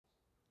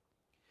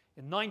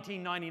In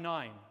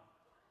 1999,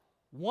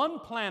 one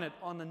planet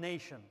on the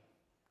nation,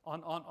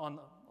 one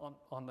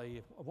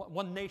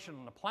nation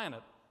on the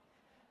planet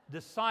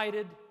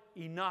decided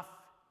enough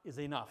is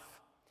enough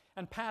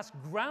and passed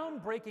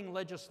groundbreaking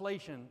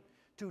legislation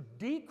to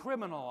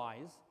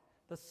decriminalize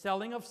the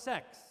selling of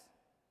sex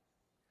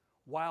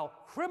while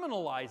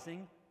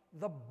criminalizing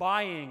the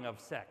buying of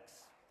sex.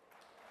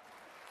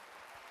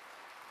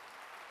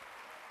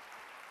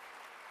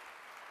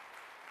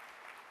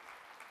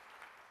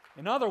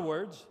 In other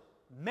words,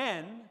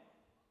 men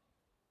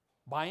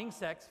buying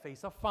sex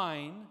face a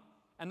fine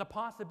and the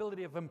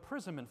possibility of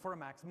imprisonment for a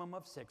maximum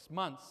of 6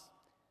 months.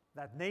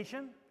 That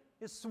nation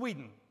is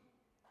Sweden.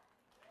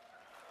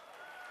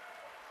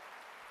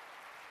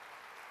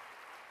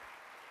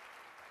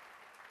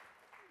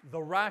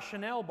 The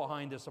rationale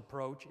behind this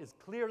approach is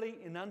clearly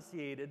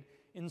enunciated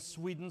in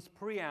Sweden's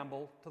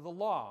preamble to the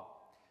law,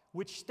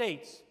 which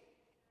states,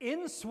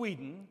 in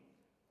Sweden,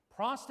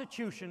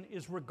 prostitution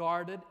is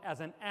regarded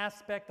as an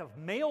aspect of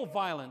male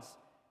violence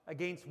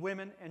against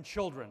women and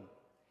children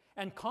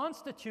and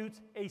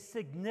constitutes a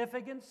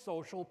significant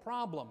social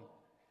problem.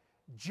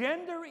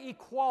 Gender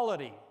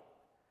equality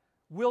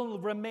will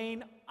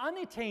remain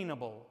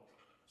unattainable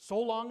so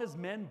long as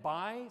men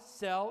buy,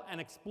 sell, and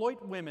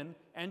exploit women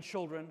and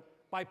children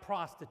by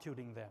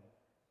prostituting them.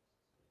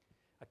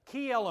 A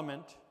key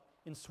element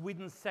in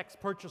Sweden's sex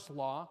purchase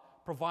law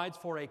provides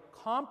for a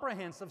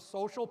comprehensive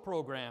social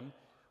program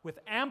with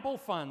ample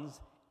funds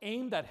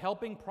aimed at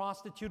helping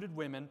prostituted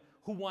women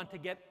who want to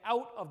get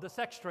out of the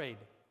sex trade.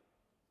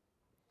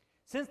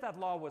 Since that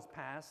law was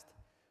passed,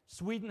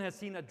 Sweden has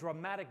seen a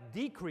dramatic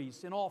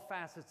decrease in all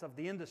facets of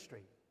the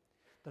industry.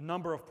 The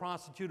number of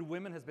prostituted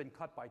women has been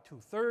cut by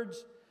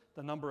 2/3,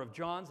 the number of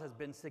Johns has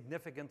been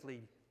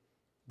significantly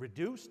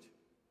reduced,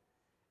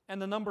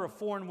 and the number of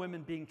foreign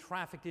women being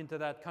trafficked into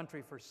that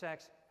country for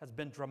sex has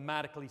been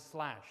dramatically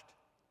slashed.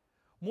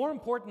 More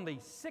importantly,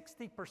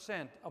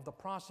 60% of the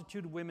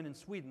prostituted women in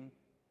Sweden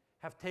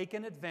have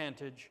taken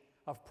advantage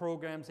of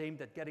programs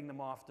aimed at getting them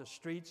off the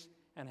streets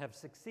and have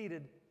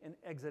succeeded in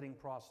exiting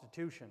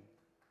prostitution.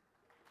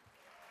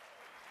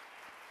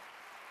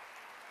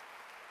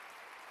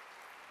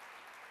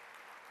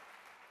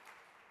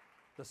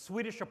 The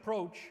Swedish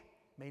approach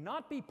may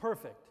not be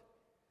perfect,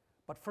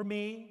 but for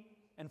me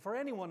and for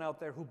anyone out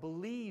there who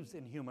believes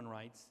in human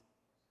rights,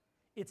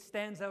 it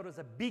stands out as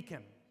a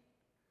beacon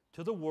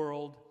to the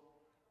world,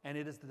 and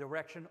it is the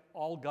direction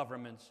all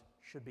governments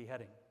should be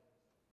heading.